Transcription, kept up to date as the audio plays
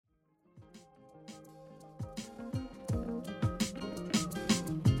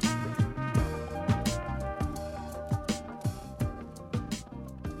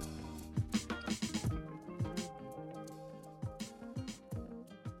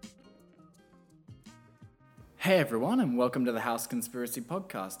Hey everyone, and welcome to the House Conspiracy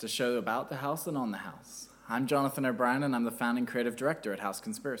Podcast, a show about the house and on the house. I'm Jonathan O'Brien, and I'm the founding creative director at House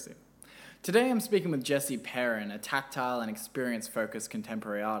Conspiracy. Today I'm speaking with Jessie Perrin, a tactile and experience-focused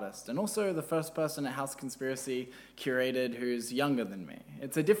contemporary artist, and also the first person at House Conspiracy curated who's younger than me.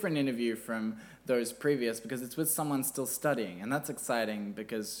 It's a different interview from those previous because it's with someone still studying, and that's exciting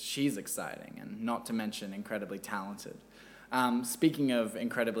because she's exciting, and not to mention incredibly talented. Speaking of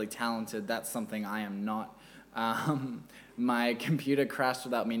incredibly talented, that's something I am not. My computer crashed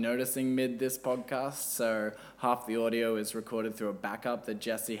without me noticing mid this podcast, so half the audio is recorded through a backup that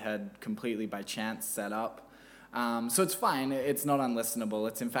Jessie had completely by chance set up. So it's fine, it's not unlistenable,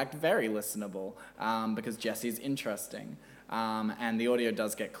 it's in fact very listenable, because Jessie's interesting, and the audio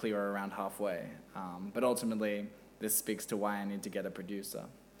does get clearer around halfway, but ultimately this speaks to why I need to get a producer.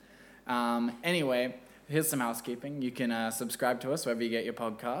 Anyway, here's some housekeeping. You can subscribe to us wherever you get your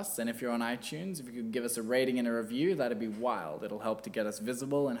podcasts, and if you're on iTunes, if you could give us a rating and a review, that'd be wild. It'll help to get us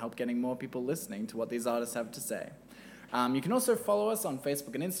visible and help getting more people listening to what these artists have to say. You can also follow us on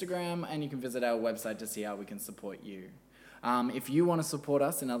Facebook and Instagram, and you can visit our website to see how we can support you. If you want to support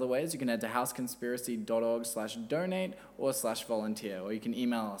us in other ways, you can head to houseconspiracy.org/donate or /volunteer, or you can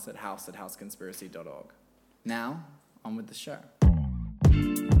email us at house@houseconspiracy.org. Now, on with the show.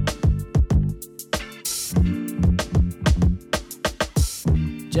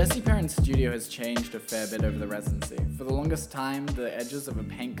 Jessie Perrin's studio has changed a fair bit over the residency. For the longest time, the edges of a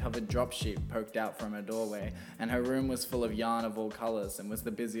paint-covered drop sheet poked out from her doorway, and her room was full of yarn of all colors and was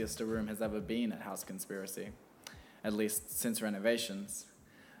the busiest a room has ever been at House Conspiracy, at least since renovations.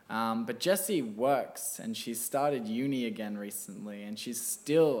 But Jessie works, and she started uni again recently, and she's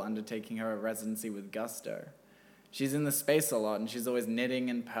still undertaking her residency with gusto. She's in the space a lot, and she's always knitting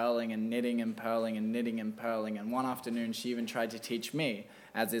and purling and knitting and purling and knitting and purling, and one afternoon she even tried to teach me,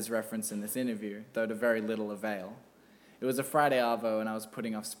 as is referenced in this interview, though to very little avail. It was a Friday arvo, and I was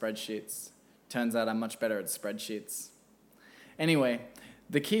putting off spreadsheets. Turns out I'm much better at spreadsheets. Anyway,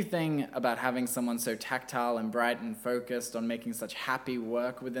 the key thing about having someone so tactile and bright and focused on making such happy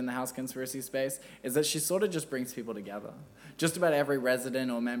work within the House Conspiracy space is that she sort of just brings people together. Just about every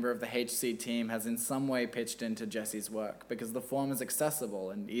resident or member of the HC team has in some way pitched into Jessie's work because the form is accessible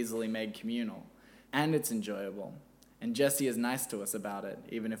and easily made communal. And it's enjoyable. And Jessie is nice to us about it,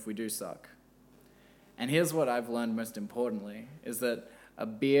 even if we do suck. And here's what I've learned most importantly, is that a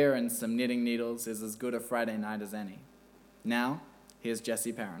beer and some knitting needles is as good a Friday night as any. Now, here's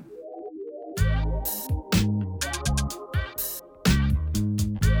Jessie Perrin.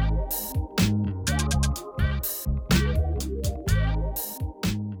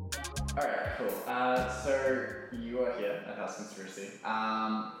 Alright, cool. So you are here at House Conspiracy.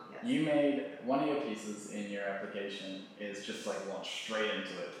 Yes. You made one of your pieces in your application is just like launch straight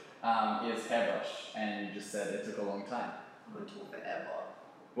into it. Is Hairbrush, and you just said it took a long time. It took forever.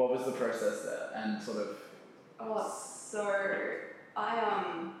 What was the process there, and sort of?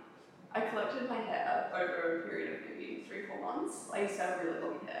 I collected my hair over a period of maybe 3-4 months. I used to have really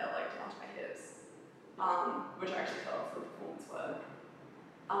long hair, like down to my hips, which I actually cut off for performance work.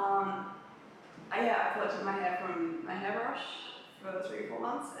 I collected my hair from my hairbrush for 3-4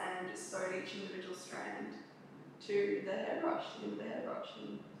 months and just sewed each individual strand to the hairbrush, and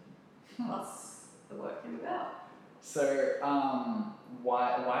that's the work came about. So,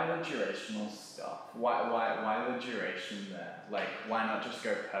 why the durational stuff? Why the duration there? Like, why not just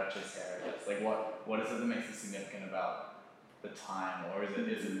go purchase hair? Like, what is it that makes it significant about the time, or is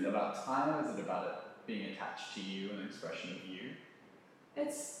it about time, or is it about it being attached to you, an expression of you?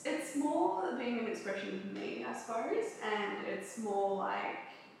 It's more being an expression of me, I suppose, and it's more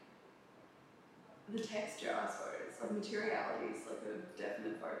like the texture, I suppose, like materiality is like a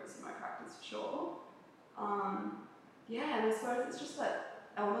definite focus in my practice for sure. And I suppose it's just that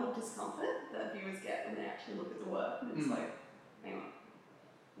element of discomfort that viewers get when they actually look at the work, and it's like, hang on,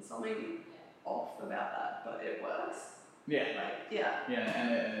 there's something off about that, but it works. Yeah. Yeah,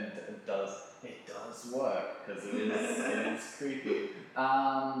 and it does work, because it is creepy.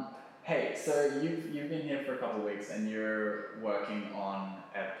 Hey, so you've been here for a couple of weeks, and you're working on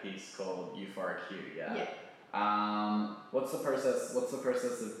a piece called Euphoric Hue, yeah? Yeah. What's the process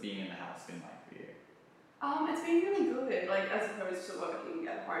of being in the house been like for you? It's been really good, like as opposed to working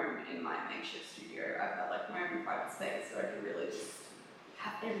at home in my makeshift studio. I've got like my own private space, so I can really just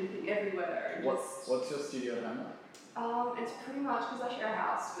have everything everywhere. And What's your studio at home like? It's pretty much because I share a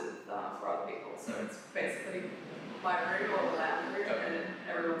house with 4 other people, so it's basically my room or the lounge room, and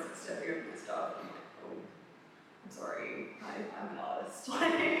everyone's stepping over my stuff. I'm like, oh, I'm sorry, I'm an artist. I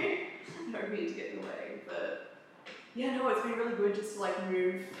don't mean to get in the way, but yeah, no, it's been really good just to like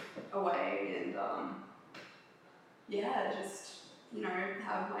move away and just,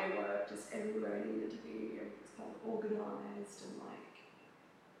 have my work just everywhere I need it to be. It's kind of organised and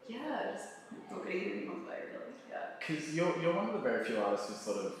just not getting in anyone's way really. Yeah. Because you're one of the very few artists who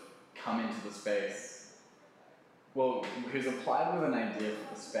sort of come into the space, well, who's applied with an idea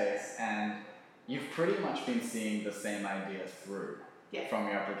for the space, and you've pretty much been seeing the same idea through from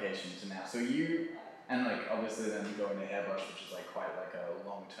your application to now. So and obviously then you go into Hairbrush, which is quite a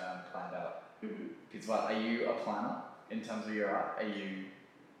long-term planned out piece of art. Are you a planner in terms of your art? Are you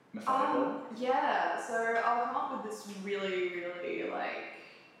methodical? So I'll come up with this really, really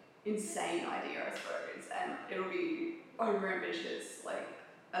insane idea, I suppose, and it'll be over ambitious.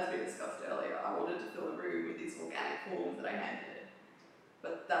 As we discussed earlier, I wanted to fill a room with these organic forms that I handed,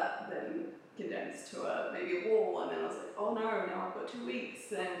 but that then condensed to maybe a wall, and then I was like, oh no, now I've got 2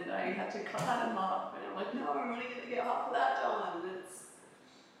 weeks, and I had to cut that in half, and I'm like, no, I'm only going to get half of that done. And it's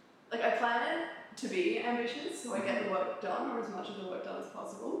I plan it to be ambitious, so I get the work done, or as much of the work done as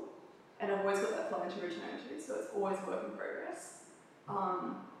possible, and I've always got that plan to return to, so it's always a work in progress.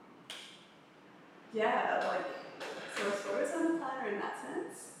 So I suppose I'm a planner in that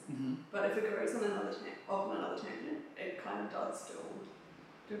sense, but if it goes on another tangent, it kind of does still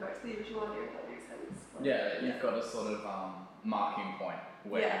go back to the original idea, if that makes sense. You've got a sort of marking point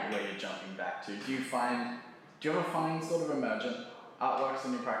where you're jumping back to. Do you ever find sort of emergent artworks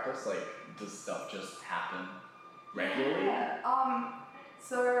in your practice? Does stuff just happen regularly?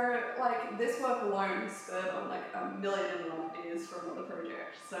 So this work alone spurred on a million ideas from another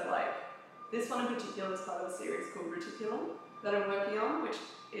project. So this one in particular is part of a series called Reticulum that I'm working on, which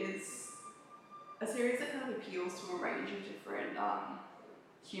is a series that kind of appeals to a range of different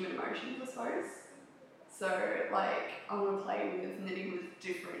human emotions, I suppose. So I want to play with knitting with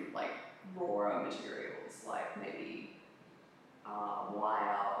different raw materials, maybe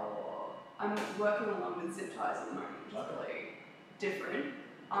wire, or I'm working on with zip ties at the moment, which is really different.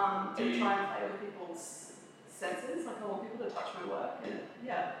 To try and play with people's senses. I want people to touch my work,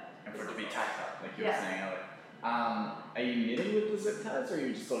 And for it to be tactile, like you were saying earlier. Are you knitting with the zip ties, or are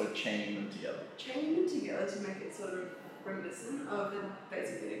you just sort of chaining them together? Chaining them together to make it sort of reminiscent of a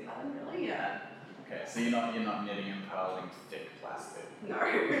basic knitting pattern, really, Okay, so you're not knitting and purling thick plastic? No. I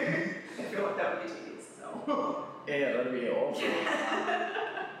feel like that would be tedious, so. Yeah, that'd be awful.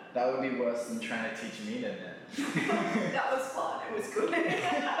 That would be worse than trying to teach me to knit. That was fun, it was good.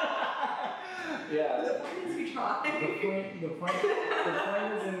 The point is we try. The point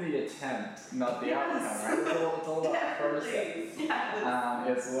is in the attempt, not the outcome, right? It's all about the process.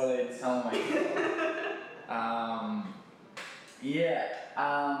 It's what I tell myself.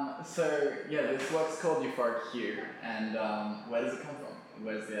 This work's called Euphoric Hue, and where does it come from?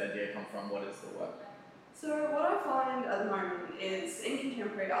 Where does the idea come from? What is the work? So what I find at the moment is in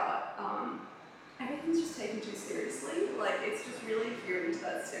contemporary art, everything's just taken too seriously. It's just really adhering to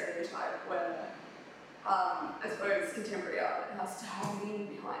that stereotype where, I suppose contemporary art has to have a meaning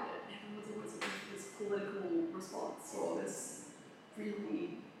behind it. Everyone's always looking for this political response or this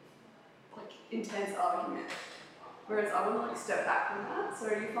really intense argument. Whereas I want to step back from that. So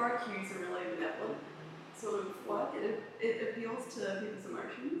Euphoric Hues are really benevolent sort of work. It appeals to people's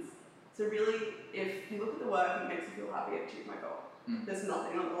emotions. So really, if you look at the work and it makes you feel happy, I've achieved my goal. There's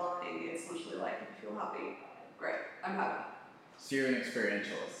nothing underlying. It's literally if you feel happy, great, I'm happy. So you're an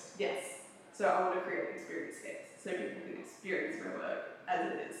experientialist? Yes. So I want to create experience scapes so people can experience my work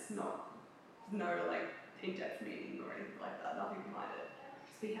as it is, no in-depth meaning or anything like that, nothing behind it.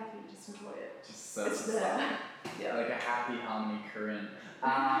 Just be happy, just enjoy it. Just it's there. Like a happy harmony current.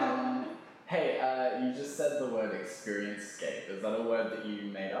 Hey, you just said the word experience-scape. Is that a word that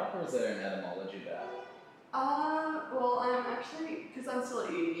you made up, or is there an etymology there? Well, I'm actually, because I'm still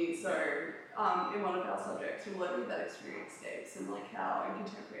at uni, so in one of our subjects we're learning about experience-scapes and how in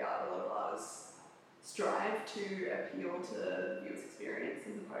contemporary art a lot of artists strive to appeal to the viewer's experience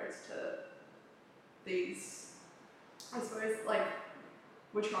as opposed to these, I suppose,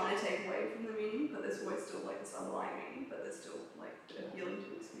 we're trying to take away from the meaning, but there's always still this underlying meaning, but there's still appealing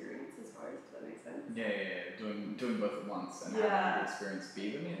to experience, I suppose. Does that make sense? Yeah. Doing both at once and having the experience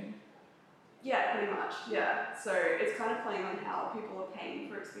be the meaning. Yeah, pretty much. Yeah. So it's kind of playing on how people are paying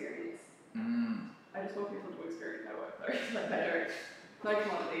for experience. I just want people to experience my work though. No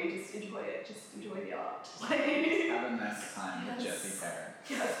commodity, just enjoy it. Just enjoy the art. Have a nice time with Jessie Perrin.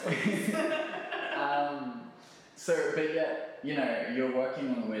 Yes. But yet, you're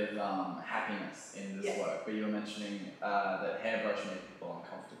working with happiness in this work, but you were mentioning that Hairbrush made people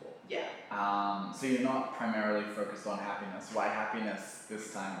uncomfortable. Yeah. So you're not primarily focused on happiness. Why happiness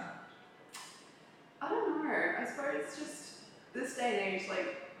this time around? I don't know. I suppose it's just this day and age,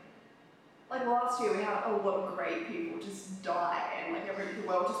 like last year we had a lot of great people just die, and like the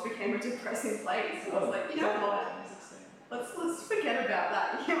world just became a depressing place. And I was like, you know what? Let's forget about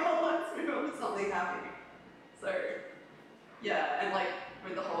that. Let's move on to something happy. So yeah, and like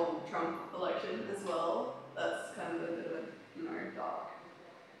with the whole Trump election as well, that's kind of a bit of a dark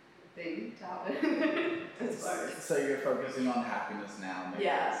thing to happen. I suppose. So you're focusing on happiness now, maybe?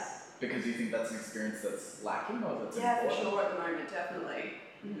 Yeah. Because you think that's an experience that's lacking, or that's important? For sure at the moment, definitely.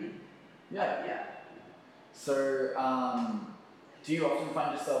 Mm-hmm. Yeah. So, do you often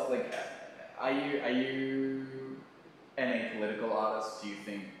find yourself like, are you an apolitical artist? Do you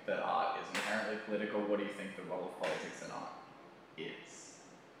think that art is inherently political? What do you think the role of politics in art is?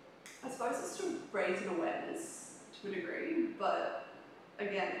 I suppose it's to raise an awareness to a degree, but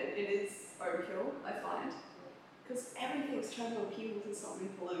again, it is overkill, I find. Because everything's trying to appeal to something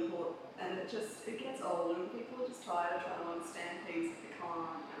political, and it gets old, and people are just tired of trying to understand things that they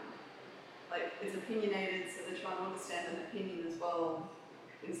can't. And, like, it's opinionated, so they're trying to understand an opinion as well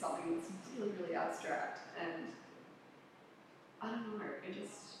in something that's really, really abstract. And I don't know, it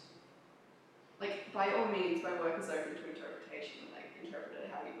just, like, by all means, my work is open to interpretation, like, interpret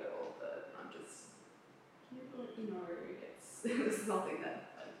it how you will, but I'm just, it's nothing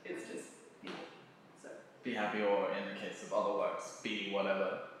that, it's just, so. Be happy, or in the case of other works, be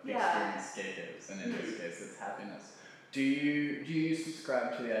whatever the experience gives, and in this case it's happiness. Do you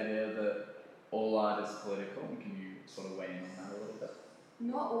subscribe to the idea that all art is political, and can you sort of weigh in on that a little bit?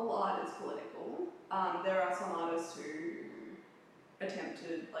 Not all art is political. There are some artists who attempt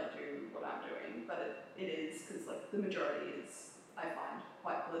to like do what I'm doing, but it is because like the majority is, I find,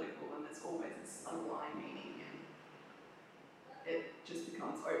 quite political, and there's always this underlying meaning, and it just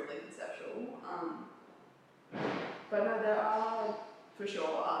becomes overly conceptual. But no, there are for sure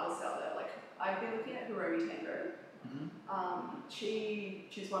artists out there. Like I've been looking at Hiromi Tango. Mm-hmm.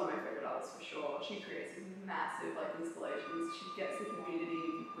 She's one of my favorite artists for sure. She creates these massive like installations. She gets the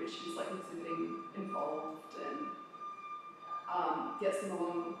community, which she's like exhibiting, involved, and gets them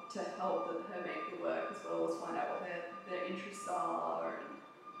along to help her make the work, as well as find out what their interests are,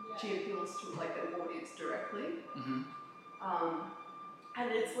 and she appeals to like their audience directly. Mm-hmm. And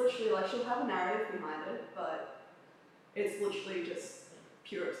it's literally like she'll have a narrative behind it, but it's literally just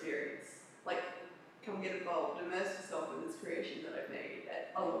pure experience. Like, come get involved, immerse yourself in this creation that I've made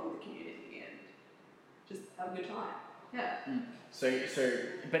along with the community, and just have a good time. Yeah. So,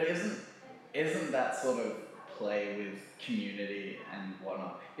 but isn't that sort of play with community and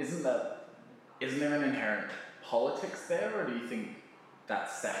whatnot? Isn't there an inherent politics there, or do you think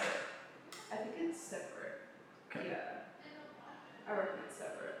that's separate? I think it's separate. Okay. Yeah. I reckon it's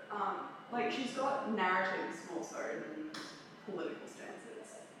separate. Like she's got narratives more so than political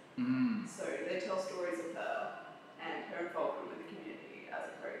stances. Mm. So they tell stories of her and her involvement with the community, as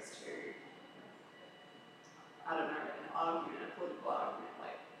opposed to, I don't know, a political argument,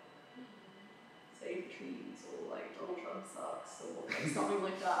 like save the trees, or like Donald Trump sucks, or like something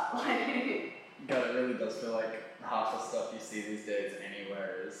like that. God, it really does feel like half the stuff you see these days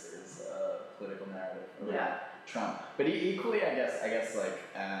anywhere is a political narrative around Trump. But equally, I guess like,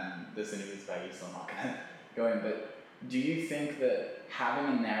 this interview's about you, so I'm not gonna go in, but do you think that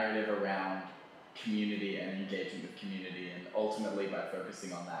having a narrative around community and engagement with community, and ultimately by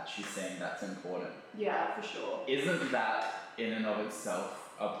focusing on that, she's saying that's important? Yeah, for sure. Isn't that in and of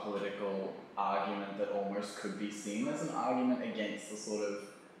itself a political argument that almost could be seen as an argument against the sort of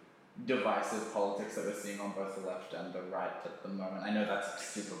divisive politics that we're seeing on both the left and the right at the moment? I know that's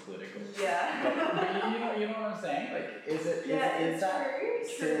super political. Yeah. but you know what I'm saying? Like, is that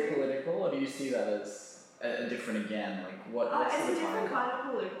still political, or do you see that as a different again? Like, what's it's the a different kind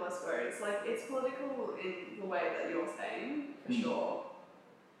of political, I suppose. Like, it's political in the way that you're saying, for sure.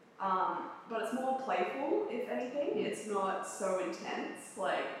 But it's more playful, if anything. It's not so intense.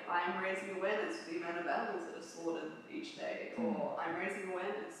 Like, I'm raising awareness for the amount of animals that are slaughtered each day, or I'm raising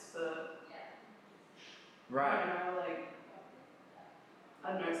awareness for, right.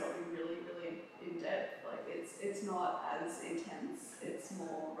 I don't know, something really, really in depth. Like, it's not as intense. It's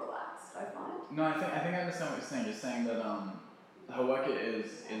more relaxed, I find. No, I think I understand what you're saying. You're saying that her work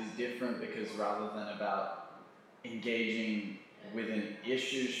is different because rather than about engaging with an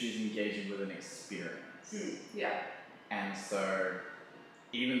issue, she's engaging with an experience. Yeah. And so,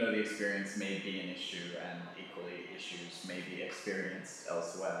 even though the experience may be an issue, and equally issues may be experienced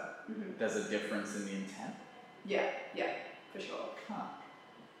elsewhere, there's a difference in the intent? Yeah, for sure. Huh.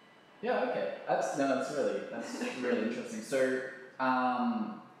 Yeah, okay. That's really interesting. So,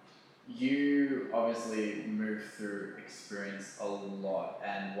 you obviously moved through experience a lot,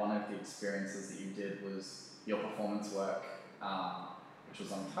 and one of the experiences that you did was your performance work, which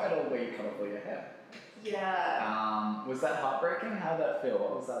was on Tidal, where you cut off all your hair. Yeah. Was that heartbreaking? How did that feel?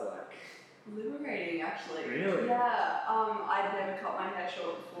 What was that like? Liberating, actually. Really? Yeah. I'd never cut my hair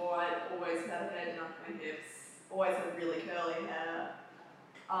short before. I'd always had hair down to my hips. Always had really curly hair.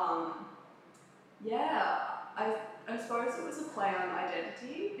 Yeah. I suppose it was a play on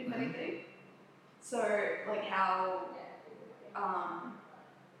identity, if anything. So, like how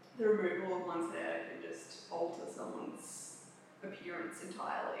the removal of one's hair can just alter someone's appearance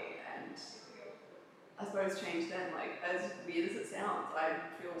entirely, and I suppose change them. Like, as weird as it sounds, I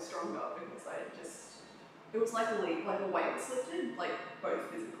feel stronger because it was like a weight was lifted, like both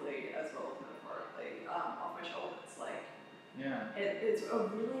physically as well as metaphorically, off my shoulders. Like, yeah, it's a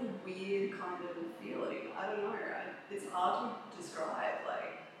really weird kind of feeling. I don't know. It's hard to describe.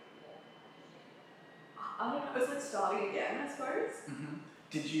 Like, I don't know. It's like starting again, I suppose. Mm-hmm.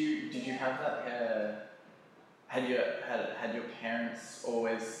 Did you have that hair? Had your parents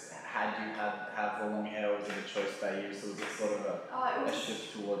always had you have the long hair, or was it a choice by you? So was it sort of a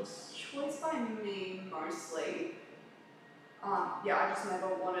shift towards? Choice by me mostly. Yeah, I just never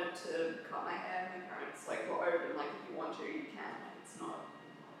wanted to cut my hair. My parents were open, like, if you want to, you can. Like, it's not.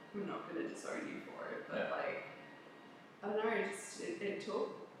 I'm not gonna disown you for it, but I don't know. It took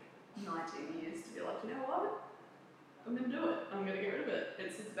 19 years to be like, you know what? I'm gonna do it. I'm gonna get rid of it.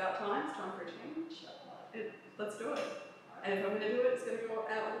 It's about time. It's time for a change. Let's do it. And if I'm gonna do it, it's gonna go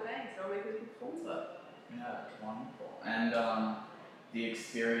out with a bang. So I'll make a good performance of it. Yeah, wonderful. And the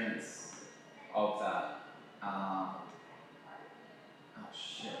experience of that. Oh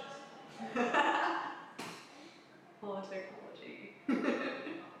shit. Oh, technology.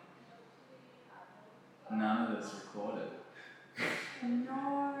 None of this recorded.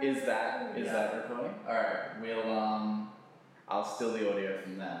 No. Is that recording? All right, we'll I'll steal the audio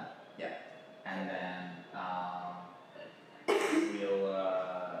from there. Yeah. And then we'll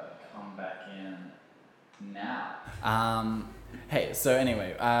come back in now. Hey, so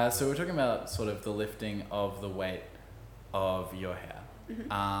anyway, so we're talking about sort of the lifting of the weight of your hair.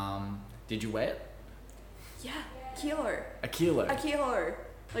 Mm-hmm. Did you weigh it? Yeah, kilo. A kilo. A kilo.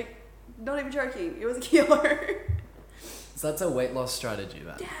 Like, not even joking. It was a kilo. So that's a weight loss strategy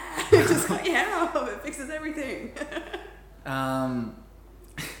then. Yeah, just cut your hair off. It fixes everything.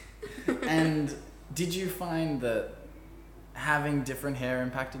 And did you find that having different hair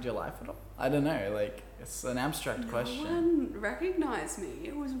impacted your life at all? I don't know, like, it's an abstract question. No one recognised me.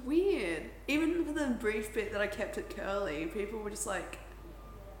 It was weird. Even for the brief bit that I kept it curly, people were just like,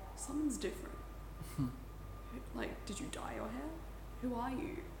 someone's different. Like, did you dye your hair? Who are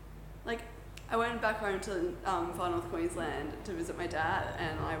you? Like, I went back home to far north Queensland to visit my dad,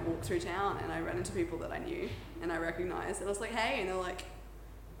 and I walked through town and I ran into people that I knew and I recognised, and I was like, hey, and they're like,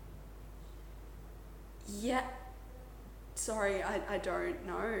 yeah, sorry, I don't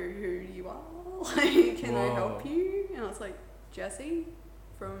know who you are. Like, can I help you? And I was like, Jessie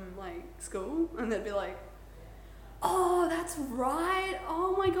from like school, and they'd be like, oh, that's right.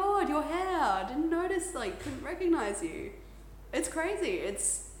 Oh my god, your hair. I didn't notice. Like, couldn't recognise you. It's crazy.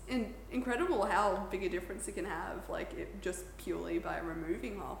 It's incredible how big a difference it can have. Like, it just purely by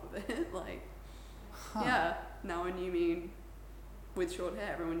removing half of it. Like, yeah. No one knew me with short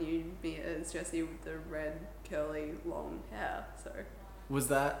hair. Everyone knew me as Jessie with the red, curly, long hair. So, was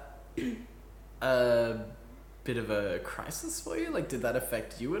that a bit of a crisis for you? Like, did that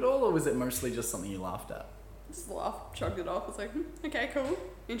affect you at all, or was it mostly just something you laughed at? just laughed, shrugged it off. I was like, okay, cool,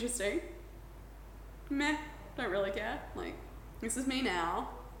 interesting. Meh, don't really care. Like, this is me now.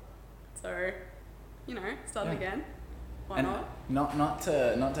 So, start again. Why and not? Not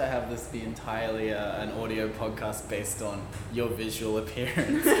to have this be entirely an audio podcast based on your visual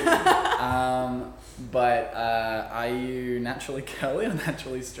appearance. But are you naturally curly or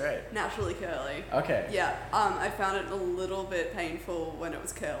naturally straight? Naturally curly. Okay. Yeah. I found it a little bit painful when it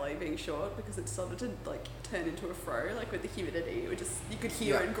was curly, being short, because it started to turn into a fro, with the humidity. You could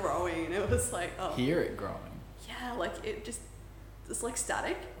hear it growing, and it was like, oh. Hear it growing. Yeah, it's like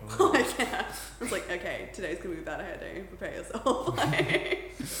static. Yeah. I was like, okay, today's gonna be a bad hair day. Prepare yourself.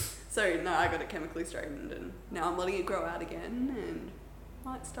 So no, I got it chemically straightened, and now I'm letting it grow out again, and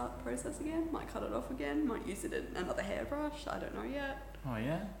might start the process again. Might cut it off again. Might use it in another hairbrush. I don't know yet. Oh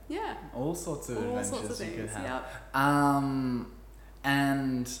yeah. Yeah. All sorts of adventures you could have. Yep.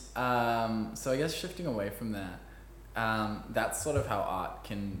 So I guess shifting away from that, that's sort of how art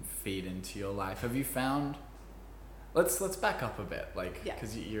can feed into your life. Have you found? Let's back up a bit,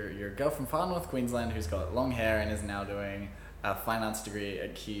 because you're a girl from far north Queensland who's got long hair and is now doing a finance degree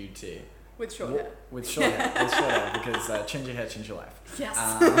at QUT. With short hair. With short hair, because change your hair, change your life. Yes.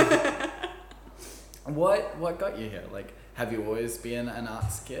 What got you here? Like, have you always been an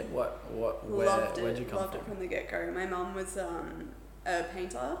arts kid? Where'd you come Loved from? it from the get-go. My mum was a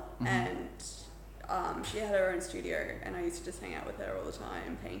painter, and she had her own studio, and I used to just hang out with her all the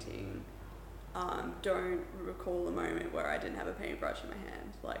time, painting. Don't recall a moment where I didn't have a paintbrush in my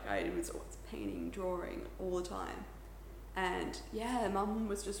hand. Like, I was always painting, drawing all the time. And yeah, mum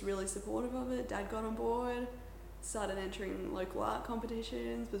was just really supportive of it. Dad got on board, started entering local art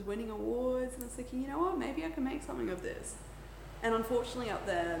competitions, was winning awards, and I was thinking, you know what, maybe I can make something of this. And unfortunately up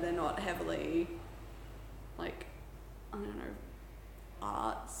there, they're not heavily, like, I don't know,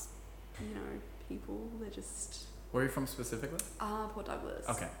 arts, people. They're just... Where are you from specifically? Port Douglas.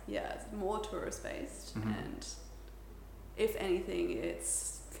 Okay. Yeah, it's more tourist based, Mm-hmm. and if anything,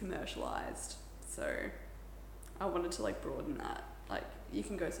 it's commercialized. So I wanted to like broaden that. Like, you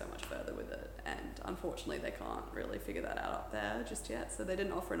can go so much further with it, and unfortunately they can't really figure that out up there just yet. So they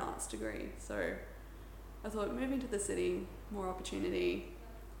didn't offer an arts degree. So I thought, moving to the city, more opportunity,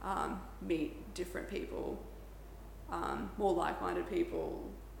 meet different people, more like-minded people,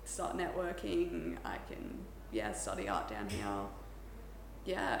 start networking. I can study art down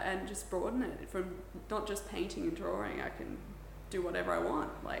here, and just broaden it from not just painting and drawing. I can do whatever I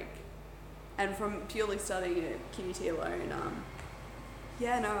want, and from purely studying at QUT alone,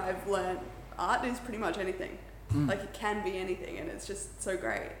 I've learned art is pretty much anything. Like, it can be anything, and it's just so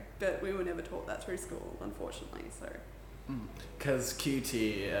great, but we were never taught that through school, unfortunately. So because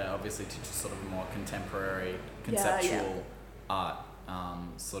QT obviously teaches sort of more contemporary, conceptual art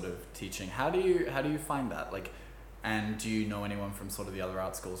sort of teaching. How do you find that? Like, and do you know anyone from sort of the other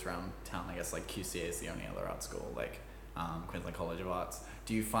art schools around town? I guess like QCA is the only other art school, like Queensland College of Arts.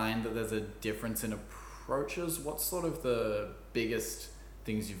 Do you find that there's a difference in approaches? What's sort of the biggest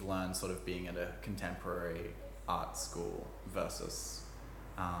things you've learned sort of being at a contemporary art school versus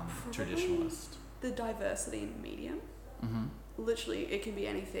traditionalist? The diversity in medium. Mm-hmm. Literally, it can be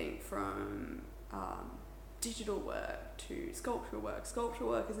anything from digital work to sculptural work. Sculptural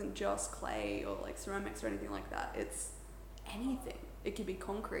work isn't just clay or like ceramics or anything like that. It's anything. It can be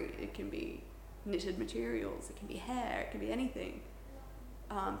concrete, it can be knitted materials, it can be hair, it can be anything.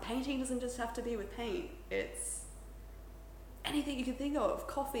 Painting doesn't just have to be with paint. It's anything you can think of.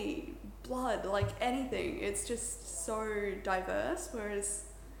 Coffee, blood, like anything. It's just so diverse, whereas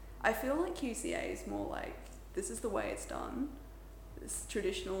I feel like QCA is more like, this is the way it's done, this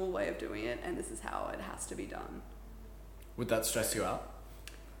traditional way of doing it, and this is how it has to be done. Would that stress you out?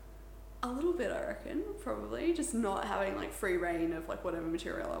 A little bit, I reckon, probably. Just not having like free reign of like whatever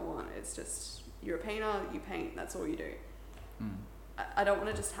material I want. It's just, you're a painter, you paint, that's all you do. I don't want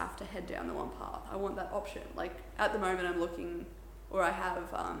to just have to head down the one path. I want that option. Like, at the moment I'm looking, or I have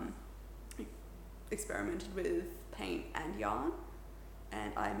experimented with paint and yarn,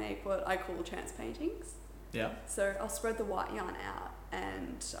 and I make what I call chance paintings. Yeah. So I'll spread the white yarn out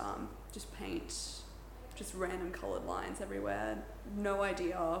and just paint just random coloured lines everywhere. No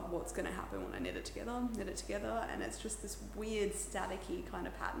idea what's going to happen when I knit it together, and it's just this weird staticky kind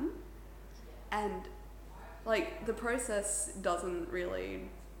of pattern. And like, the process doesn't really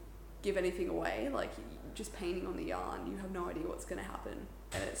give anything away. Like, just painting on the yarn, you have no idea what's going to happen,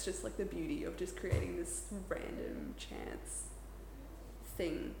 and it's just like the beauty of just creating this random chance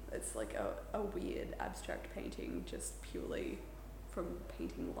thing. It's like a weird abstract painting just purely from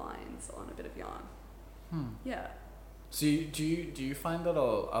painting lines on a bit of yarn. Yeah. So do you find that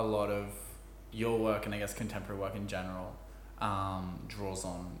a lot of your work, and I guess contemporary work in general, draws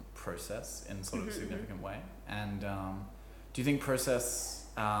on process in sort of a significant way? And do you think process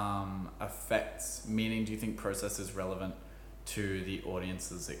affects meaning? Do you think process is relevant to the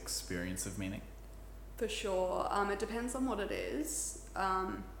audience's experience of meaning? For sure. It depends on what it is.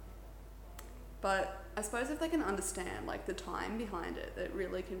 But I suppose if they can understand like the time behind it, that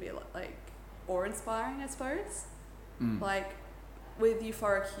really can be like awe-inspiring, I suppose. Like with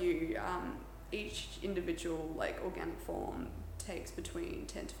Euphoric Hue, each individual like organic form takes between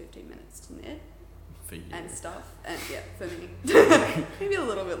 10 to 15 minutes to knit. For you. And stuff. And yeah, for me. Maybe a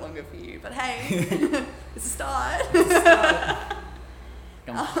little bit longer for you, but hey, it's a start.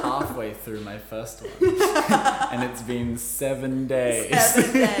 I'm halfway through my first one, and it's been 7 days.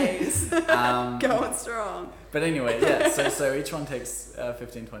 7 days. Going strong. But anyway, yeah, so each one takes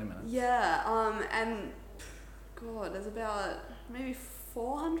 15-20 minutes. Yeah, and God, there's about maybe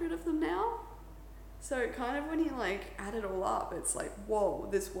 400 of them now. So kind of when you like add it all up, it's like, whoa,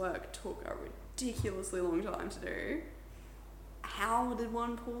 this work took a ridiculously long time to do. How did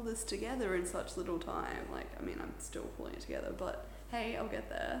one pull this together in such little time? Like, I mean, I'm still pulling it together, but hey, I'll get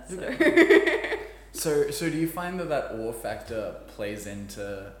there. So, so do you find that awe factor plays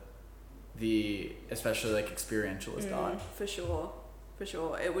into especially like experientialist art. For sure.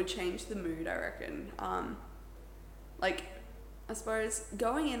 It would change the mood, I reckon. Like, I suppose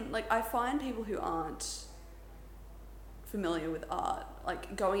going in, like, I find people who aren't familiar with art,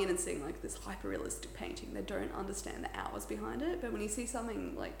 like going in and seeing like this hyper-realistic painting, they don't understand the hours behind it. But when you see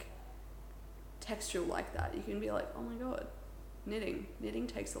something like textual like that, you can be like, oh my god, knitting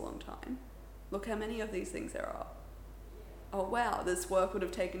takes a long time. Look how many of these things there are. Oh wow, this work would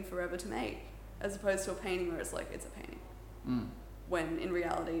have taken forever to make, as opposed to a painting where it's like, it's a painting. When in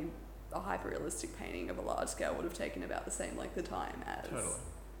reality, a hyper-realistic painting of a large scale would have taken about the same length of time as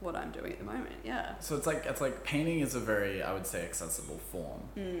what I'm doing at the moment. Yeah. So it's like painting is a very, I would say, accessible form,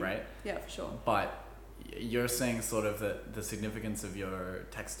 right? Yeah, for sure. But you're saying sort of that the significance of your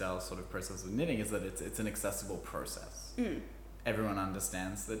textile sort of process of knitting is that it's an accessible process. Everyone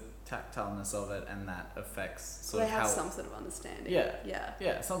understands the tactileness of it, and that affects sort of how... They have some sort of understanding. Yeah.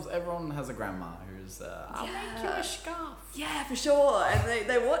 Everyone has a grandma who's, I'll make you a scarf. Yeah, for sure. And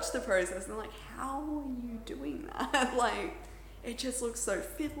they watch the process and they're like, how are you doing that? Like, it just looks so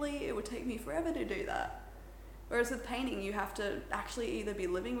fiddly. It would take me forever to do that. Whereas with painting, you have to actually either be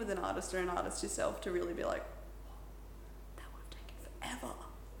living with an artist or an artist yourself to really be like, that would have taken forever.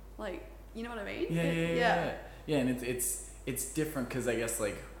 Like, you know what I mean? Yeah, and it's different because I guess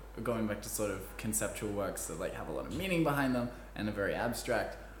like going back to sort of conceptual works that like have a lot of meaning behind them and are very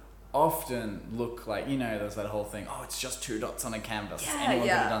abstract, often look like, you know, there's that whole thing, oh, it's just 2 dots on a canvas. Anyone could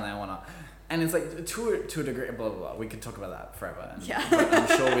have done that one. And it's like to a degree, blah, blah, blah. We could talk about that forever. But I'm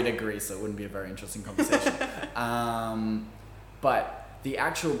sure we'd agree, so it wouldn't be a very interesting conversation. But the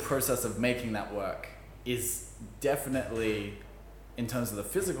actual process of making that work is definitely, in terms of the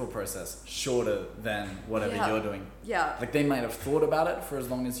physical process, shorter than whatever you're doing. Yeah. Like they might have thought about it for as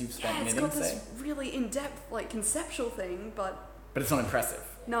long as you've spent knitting, it's got this really in-depth, like, conceptual thing, but it's not impressive.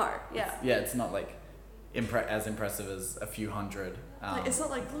 No, yeah. Yeah, it's not like as impressive as a few hundred. Like, it's not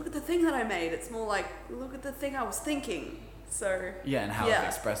like, look at the thing that I made. It's more like, look at the thing I was thinking. So yeah, and how I've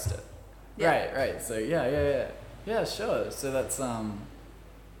expressed it. Yeah. Right. So yeah, sure. So that's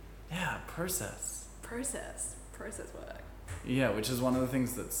process work. Yeah, which is one of the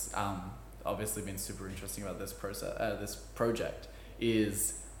things that's obviously been super interesting about this this project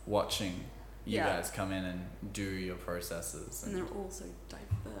is watching you guys come in and do your processes. And they're all so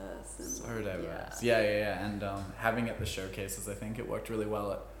diverse. So diverse. Yeah. And having at the showcases, I think it worked really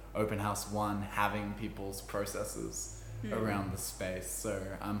well at Open House 1, having people's processes around the space. So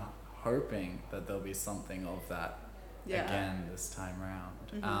I'm hoping that there'll be something of that again this time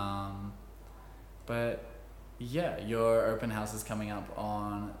around. But yeah, your open house is coming up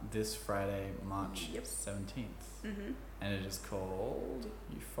on this Friday, March 17th. And it is called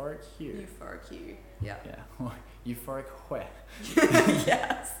Euphoric Hue. Yeah. Euphoric Hue.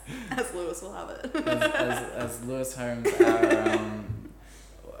 Yes, as Lewis will have it. as Lewis Holmes, our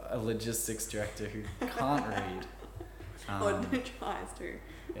a logistics director who can't read. Or tries to.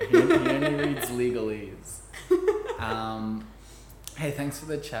 Yeah, he only reads legalese. Hey, thanks for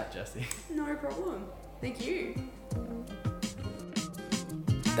the chat, Jessie. No problem. Thank you.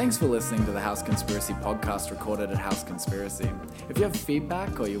 Thanks for listening to the House Conspiracy podcast recorded at House Conspiracy. If you have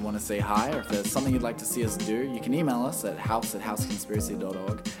feedback or you want to say hi, or if there's something you'd like to see us do, you can email us at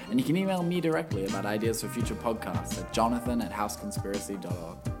house@houseconspiracy.org, and you can email me directly about ideas for future podcasts at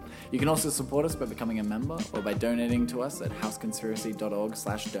jonathan@houseconspiracy.org. You can also support us by becoming a member or by donating to us at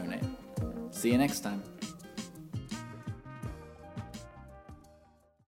houseconspiracy.org/donate. See you next time.